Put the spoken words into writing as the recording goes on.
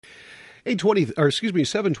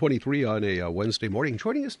7:23 on a Wednesday morning.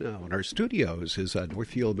 Joining us now in our studios is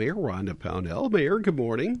Northfield Mayor Rhonda Pownell. Mayor, good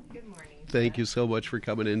morning. Good morning. Thank you so much for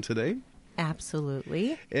coming in today.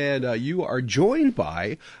 Absolutely. And you are joined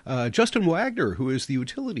by Justin Wagner, who is the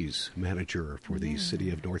utilities manager for the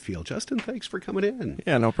city of Northfield. Justin, thanks for coming in.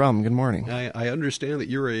 Yeah, no problem. Good morning. I understand that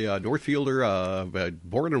you're a Northfielder,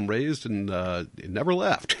 born and raised and never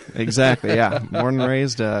left. Exactly, yeah. Born and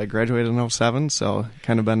raised, graduated in 07, so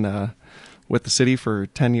kind of been with the city for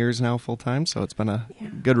 10 years now full time, so it's been a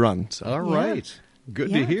good run. So. All right.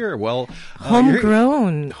 Good to hear. Well,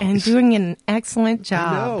 homegrown and doing an excellent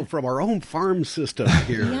job. I know, from our own farm system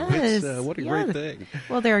here. Yes. What a great thing.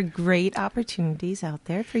 Well, there are great opportunities out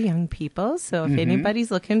there for young people. So if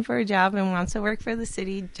anybody's looking for a job and wants to work for the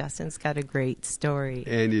city, Justin's got a great story.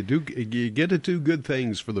 And you get to do good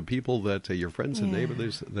things for the people that your friends and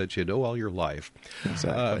neighbors that you know all your life.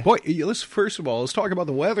 Exactly. First of all, let's talk about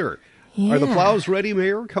the weather. Yeah. Are the plows ready,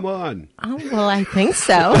 Mayor? Come on. Oh, well, I think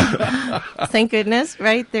so. Thank goodness,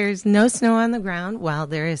 right? There's no snow on the ground. Well,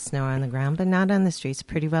 there is snow on the ground, but not on the streets.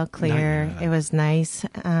 Pretty well clear. It was nice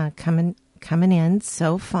coming in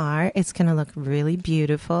so far. It's going to look really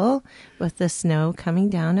beautiful with the snow coming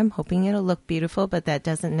down. I'm hoping it'll look beautiful, but that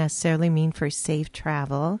doesn't necessarily mean for safe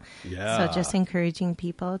travel. Yeah. So just encouraging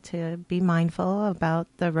people to be mindful about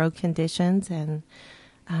the road conditions and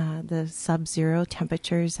the sub-zero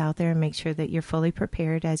temperatures out there, and make sure that you're fully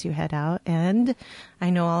prepared as you head out. And I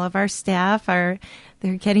know all of our staff they're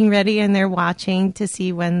getting ready and they're watching to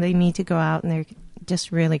see when they need to go out, and they're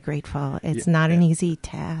just really grateful. It's not an easy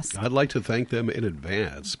task. I'd like to thank them in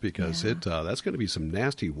advance because that's going to be some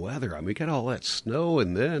nasty weather. I mean, we get all that snow,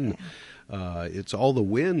 and then it's all the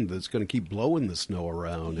wind that's going to keep blowing the snow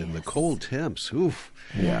around and the cold temps. Oof.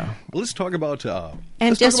 Yeah. Well, let's talk about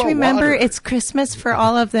and just remember, water. It's Christmas for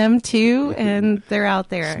all of them too, and they're out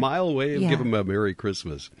there. Smile, wave, give them a Merry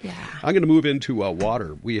Christmas. Yeah. I'm going to move into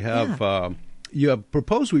water. We have. You have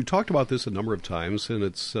proposed, we've talked about this a number of times, and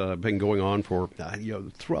it's been going on for,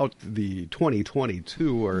 throughout the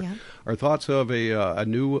 2022, our thoughts of a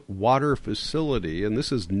new water facility. And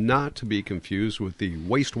this is not to be confused with the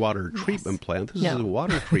wastewater treatment plant. This is a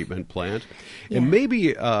water treatment plant. And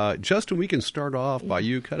maybe, Justin, we can start off by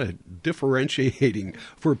you kind of differentiating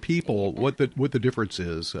for people what the difference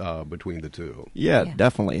is between the two. Yeah,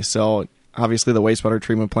 definitely. So obviously, the wastewater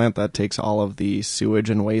treatment plant, that takes all of the sewage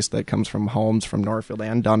and waste that comes from homes from Northfield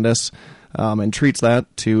and Dundas and treats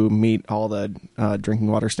that to meet all the drinking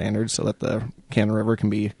water standards so that the Cannon River can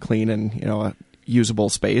be clean and a usable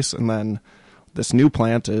space. And then this new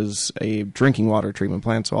plant is a drinking water treatment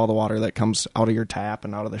plant, so all the water that comes out of your tap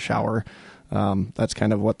and out of the shower, that's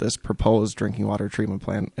kind of what this proposed drinking water treatment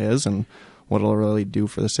plant is and what it'll really do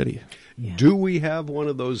for the city. Yeah. Do we have one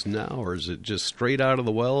of those now, or is it just straight out of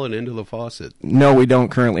the well and into the faucet? No, we don't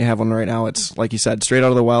currently have one right now. It's, like you said, straight out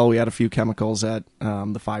of the well. We had a few chemicals at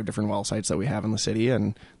the 5 different well sites that we have in the city,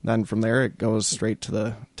 and then from there it goes straight to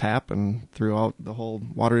the tap and throughout the whole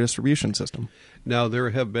water distribution system. Now, there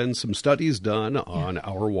have been some studies done on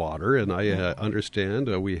our water, and I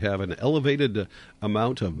understand we have an elevated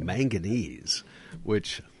amount of manganese,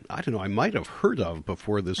 which I don't know, I might have heard of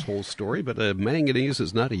before this whole story, but manganese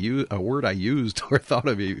is not a word I used or thought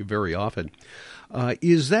of very often.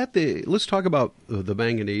 Let's talk about the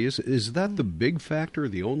manganese. Is that the big factor,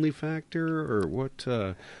 the only factor, or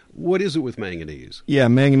what is it with manganese? Yeah,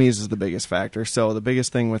 manganese is the biggest factor. So the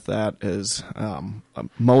biggest thing with that is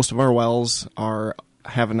most of our wells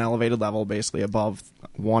have an elevated level, basically above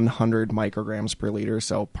 100 micrograms per liter,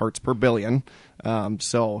 so parts per billion.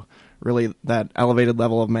 So really, that elevated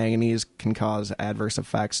level of manganese can cause adverse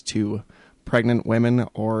effects to pregnant women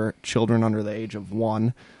or children under the age of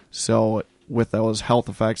 1. So with those health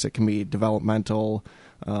effects, it can be developmental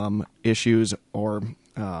issues or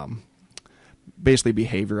basically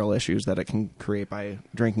behavioral issues that it can create by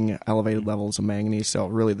drinking elevated levels of manganese. So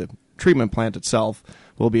really, the treatment plant itself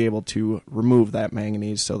will be able to remove that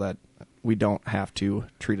manganese so that we don't have to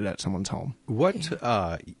treat it at someone's home.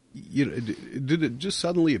 Did it just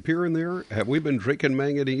suddenly appear in there? Have we been drinking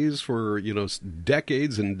manganese for,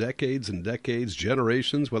 decades and decades and decades,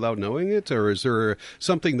 generations without knowing it? Or is there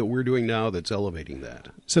something that we're doing now that's elevating that?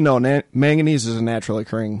 So no, manganese is a naturally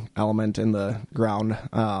occurring element in the ground.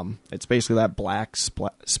 It's basically that black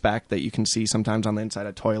speck that you can see sometimes on the inside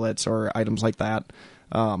of toilets or items like that.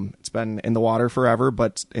 It's been in the water forever,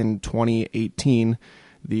 but in 2018,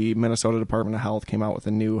 the Minnesota Department of Health came out with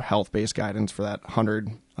a new health-based guidance for that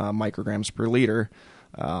 100 micrograms per liter.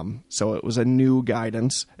 So it was a new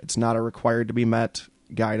guidance. It's not a required to be met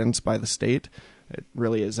guidance by the state. It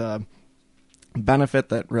really is a benefit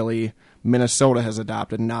that really Minnesota has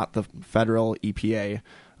adopted, not the federal EPA,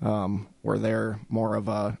 where they're more of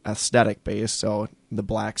a aesthetic base. So the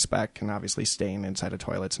black speck can obviously stain inside of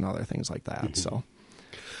toilets and other things like that. So.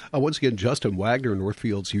 Once again, Justin Wagner,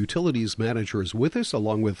 Northfield's utilities manager, is with us,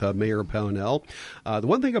 along with Mayor Pownell. The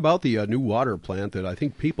one thing about the new water plant that I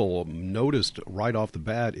think people noticed right off the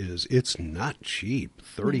bat is it's not cheap.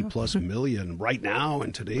 30-plus million right now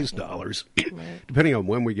in today's dollars, depending on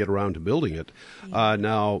when we get around to building it.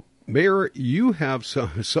 Now, Mayor, you have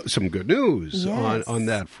some good news on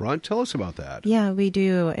that front. Tell us about that. Yeah, we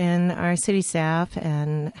do. And our city staff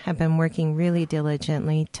and have been working really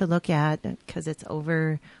diligently to look at, because it's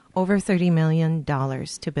over $30 million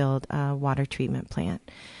to build a water treatment plant,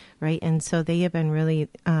 right? And so they have been really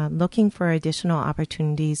looking for additional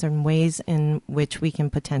opportunities and ways in which we can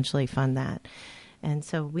potentially fund that. And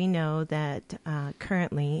so we know that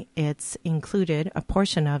currently it's included, a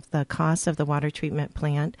portion of the cost of the water treatment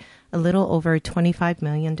plant, a little over $25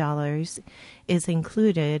 million, is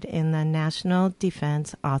included in the National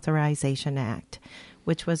Defense Authorization Act,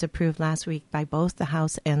 which was approved last week by both the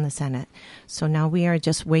House and the Senate. So now we are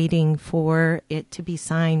just waiting for it to be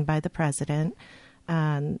signed by the President.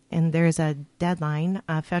 And there's a deadline,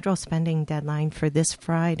 a federal spending deadline for this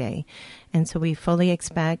Friday. And so we fully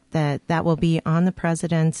expect that will be on the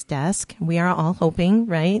President's desk. We are all hoping,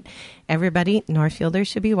 right? Everybody, Northfielders,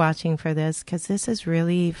 should be watching for this, because this is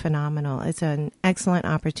really phenomenal. It's an excellent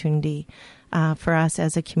opportunity for us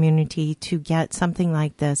as a community to get something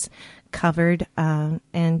like this covered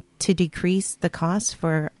and to decrease the costs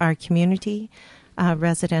for our community.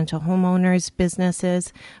 Residential homeowners,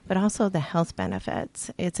 businesses, but also the health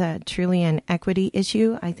benefits. It's truly an equity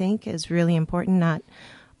issue, I think, is really important, not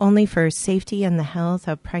only for safety and the health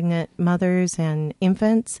of pregnant mothers and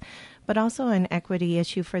infants, but also an equity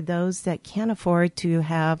issue for those that can't afford to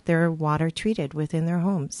have their water treated within their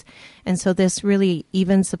homes. And so this really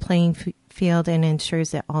evens the playing field and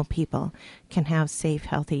ensures that all people can have safe,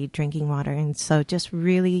 healthy drinking water. And so just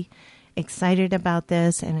really excited about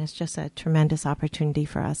this, and it's just a tremendous opportunity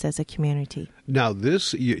for us as a community. Now,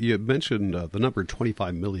 this, you mentioned the number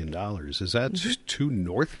 $25 million. Is that to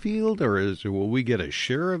Northfield, or will we get a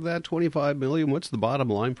share of that $25 million? What's the bottom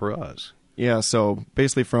line for us? Yeah, so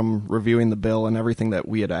basically from reviewing the bill and everything that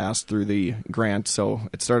we had asked through the grant, so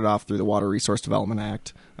it started off through the Water Resource Development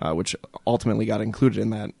Act, which ultimately got included in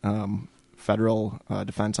that Federal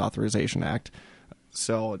Defense Authorization Act.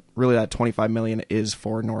 So really that $25 million is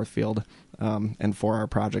for Northfield and for our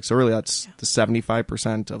project. So really that's the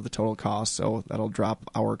 75% of the total cost. So that'll drop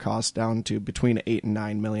our cost down to between $8 and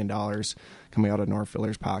 $9 million coming out of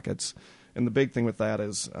Northfielders' pockets. And the big thing with that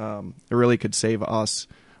is it really could save us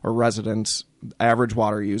or residents, average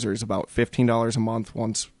water users, about $15 a month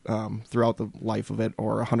once throughout the life of it,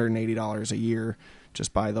 or $180 a year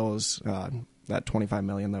just by those that $25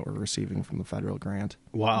 million that we're receiving from the federal grant.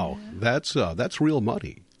 Wow, that's real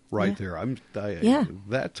money right there.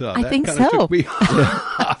 That think kind so. of took me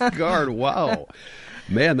off guard. Wow,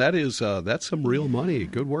 man, that's some real money.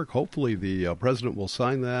 Good work. Hopefully, the president will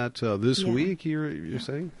sign that this week. You're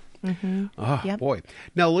saying? Mm-hmm. Oh, boy.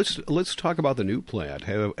 Now let's talk about the new plant.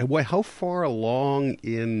 How far along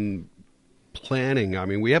in planning? I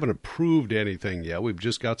mean, we haven't approved anything yet. We've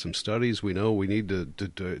just got some studies. We know we need to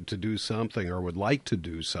do something, or would like to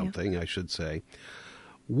do something, I should say.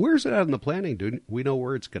 Where's it at in the planning? Do we know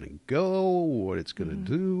where it's going to go, what it's going to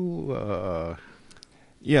do?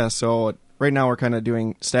 Yeah, so right now we're kind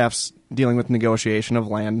of staff's dealing with negotiation of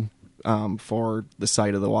land for the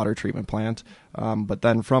site of the water treatment plant. But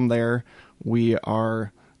then from there, we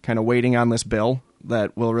are kind of waiting on this bill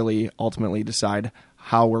that will really ultimately decide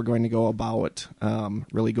how we're going to go about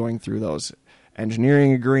really going through those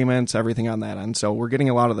engineering agreements, everything on that end. So we're getting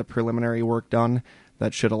a lot of the preliminary work done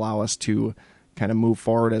that should allow us to kind of move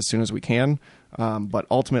forward as soon as we can. But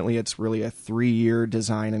ultimately, it's really a 3-year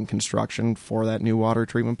design and construction for that new water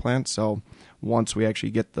treatment plant. So once we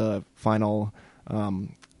actually get the final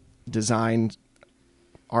design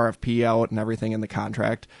RFP out and everything in the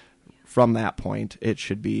contract, from that point, it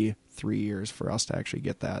should be 3 years for us to actually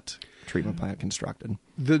get that treatment plant constructed.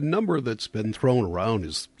 The number that's been thrown around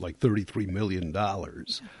is like $33 million.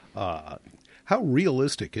 How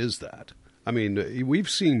realistic is that? I mean, we've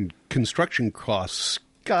seen construction costs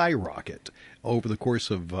skyrocket over the course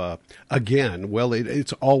of,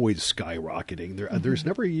 it's always skyrocketing. There's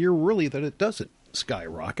never a year really that it doesn't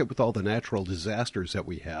skyrocket with all the natural disasters that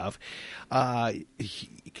we have. Are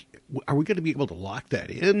we going to be able to lock that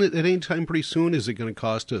in at any time pretty soon? Is it going to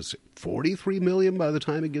cost us $43 million by the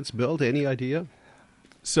time it gets built? Any idea?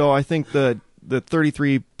 So I think the the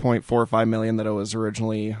 $33.45 million that it was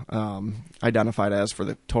originally identified as for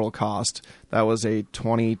the total cost, that was a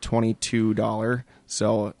 2022 dollar.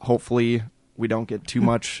 So hopefully we don't get too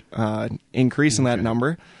much increase in that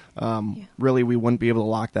number. Really, we wouldn't be able to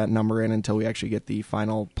lock that number in until we actually get the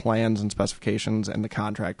final plans and specifications and the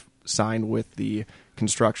contract signed with the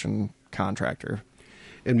construction contractor.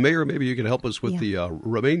 And Mayor, maybe you can help us with the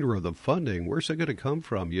remainder of the funding. Where's it going to come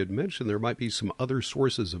from? You had mentioned there might be some other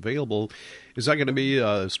sources available. Is that going to be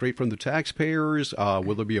straight from the taxpayers?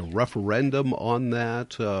 Will there be a referendum on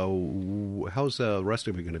that? How's the rest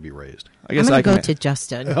of it going to be raised? I guess I'm going to go to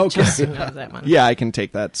Justin. Okay. Justin knows that one. Yeah, I can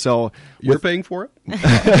take that. So you're paying for it?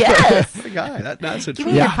 Yes. What a guy. That's a Give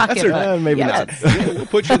me your pocketbook. Maybe yes. not. We'll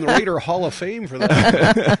put you in the Raider Hall of Fame for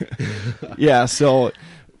that. Yeah, so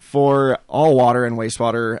for all water and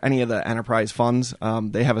wastewater, any of the enterprise funds,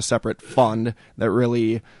 they have a separate fund that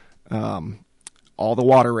really, all the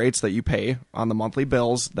water rates that you pay on the monthly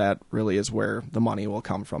bills, that really is where the money will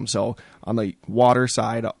come from. So on the water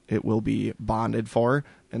side, it will be bonded for,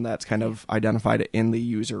 and that's kind of identified in the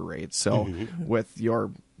user rates. So with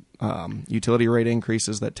your utility rate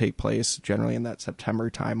increases that take place generally in that September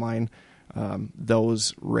timeline,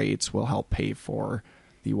 those rates will help pay for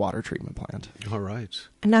the water treatment plant. All right.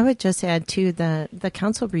 And I would just add, too, the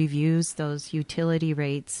council reviews those utility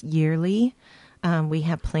rates yearly. We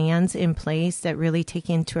have plans in place that really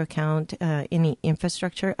take into account any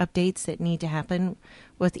infrastructure updates that need to happen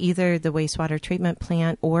with either the wastewater treatment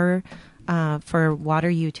plant or for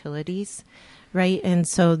water utilities, right? And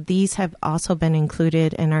so these have also been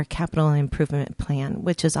included in our capital improvement plan,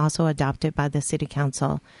 which is also adopted by the city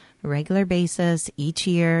council. Regular basis, each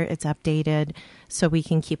year it's updated so we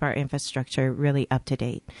can keep our infrastructure really up to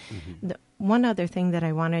date. One other thing that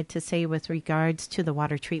I wanted to say with regards to the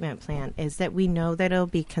water treatment plant is that we know that it'll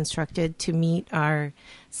be constructed to meet our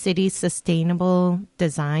city's sustainable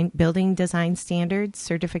design, building design standards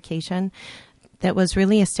certification that was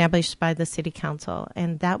really established by the city council,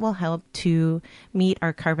 and that will help to meet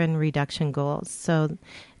our carbon reduction goals. So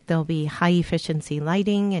there'll be high-efficiency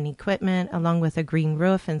lighting and equipment, along with a green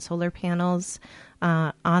roof and solar panels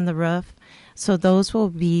on the roof. So those will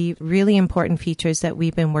be really important features that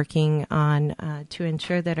we've been working on to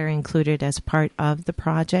ensure that are included as part of the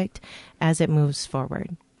project as it moves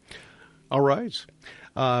forward. All right.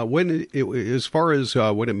 As far as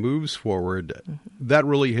when it moves forward, that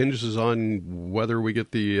really hinges on whether we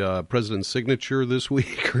get the president's signature this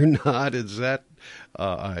week or not. Is that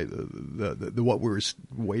what we're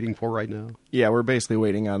waiting for right now? Yeah, we're basically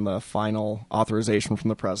waiting on the final authorization from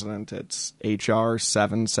the president. It's HR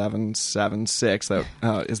 7776. That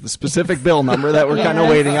is the specific bill number that we're kind of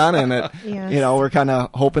waiting on, and we're kind of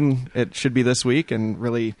hoping it should be this week and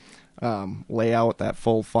really lay out that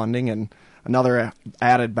full funding. And another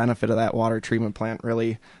added benefit of that water treatment plant,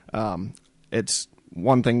 really, it's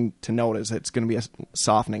one thing to note is it's going to be a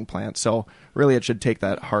softening plant. So really it should take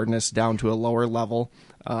that hardness down to a lower level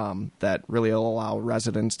that really will allow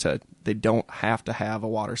residents they don't have to have a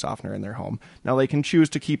water softener in their home. Now they can choose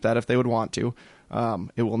to keep that if they would want to.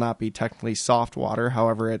 It will not be technically soft water.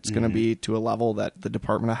 However, it's going to be to a level that the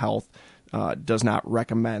Department of Health does not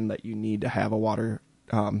recommend that you need to have a water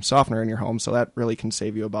softener in your home. So that really can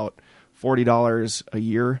save you about $40 a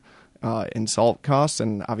year in salt costs,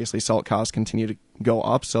 and obviously salt costs continue to go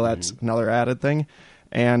up, so that's another added thing.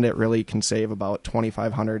 And it really can save about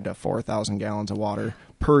 2,500 to 4,000 gallons of water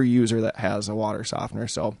per user that has a water softener.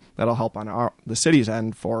 So that'll help on the city's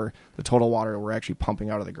end for the total water we're actually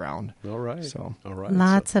pumping out of the ground. All right. So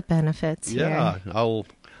lots of benefits here. Yeah, I'll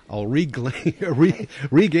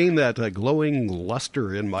regain that glowing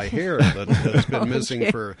luster in my hair that has been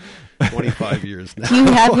missing for 25 years now. Do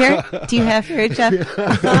you have hair, Jeff?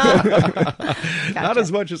 Gotcha. Not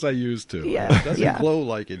as much as I used to. Yeah. It doesn't glow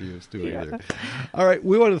like it used to either. All right,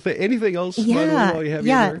 we want to think anything else? While you have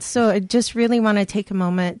you here? So I just really want to take a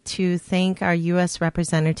moment to thank our U.S.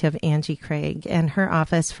 Representative Angie Craig and her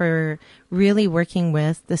office for really working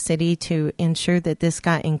with the city to ensure that this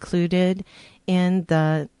got included in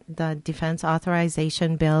the Defense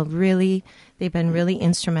Authorization Bill. Really, they've been really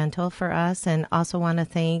instrumental for us, and also want to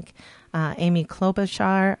thank Amy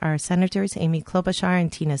Klobuchar, our senators, Amy Klobuchar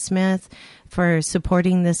and Tina Smith, for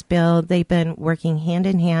supporting this bill. They've been working hand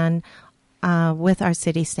in hand with our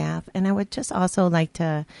city staff. And I would just also like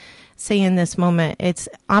to say in this moment, it's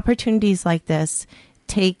opportunities like this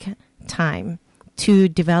take time to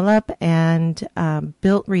develop and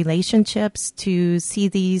build relationships to see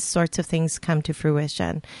these sorts of things come to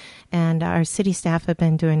fruition. And our city staff have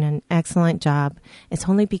been doing an excellent job. It's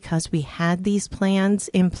only because we had these plans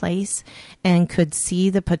in place and could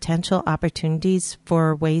see the potential opportunities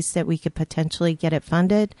for ways that we could potentially get it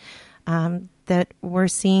funded, that we're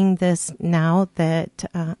seeing this now, that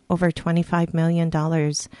over $25 million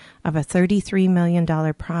of a $33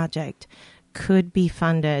 million project could be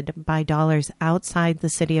funded by dollars outside the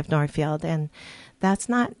city of Northfield. And that's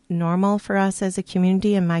not normal for us as a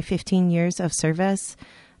community. In my 15 years of service,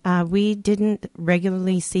 we didn't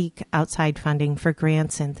regularly seek outside funding for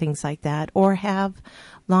grants and things like that, or have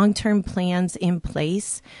long-term plans in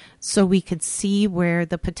place so we could see where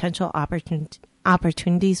the potential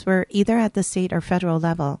opportunities were, either at the state or federal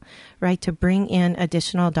level, right, to bring in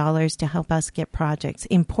additional dollars to help us get projects,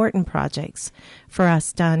 important projects for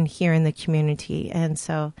us done here in the community. And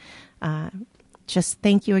so just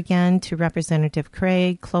thank you again to Representative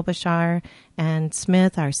Craig, Klobuchar, and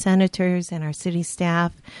Smith, our senators, and our city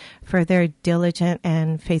staff for their diligent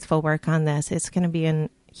and faithful work on this. It's going to be a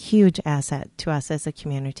huge asset to us as a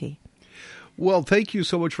community. Well, thank you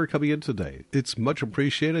so much for coming in today. It's much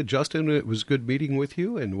appreciated. Justin, it was good meeting with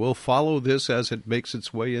you, and we'll follow this as it makes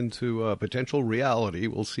its way into potential reality.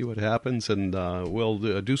 We'll see what happens, and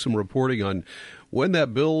we'll do some reporting on when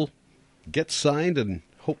that bill gets signed, and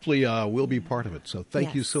hopefully we'll be part of it. So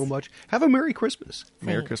thank you so much. Have a Merry Christmas. Thanks.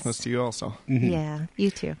 Merry Christmas to you also. Mm-hmm. Yeah,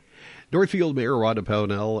 you too. Northfield Mayor Rhonda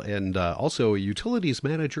Pownell, and also Utilities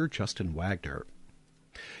Manager Justin Wagner.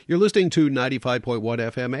 You're listening to 95.1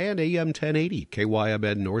 FM and AM 1080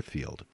 KYMN Northfield.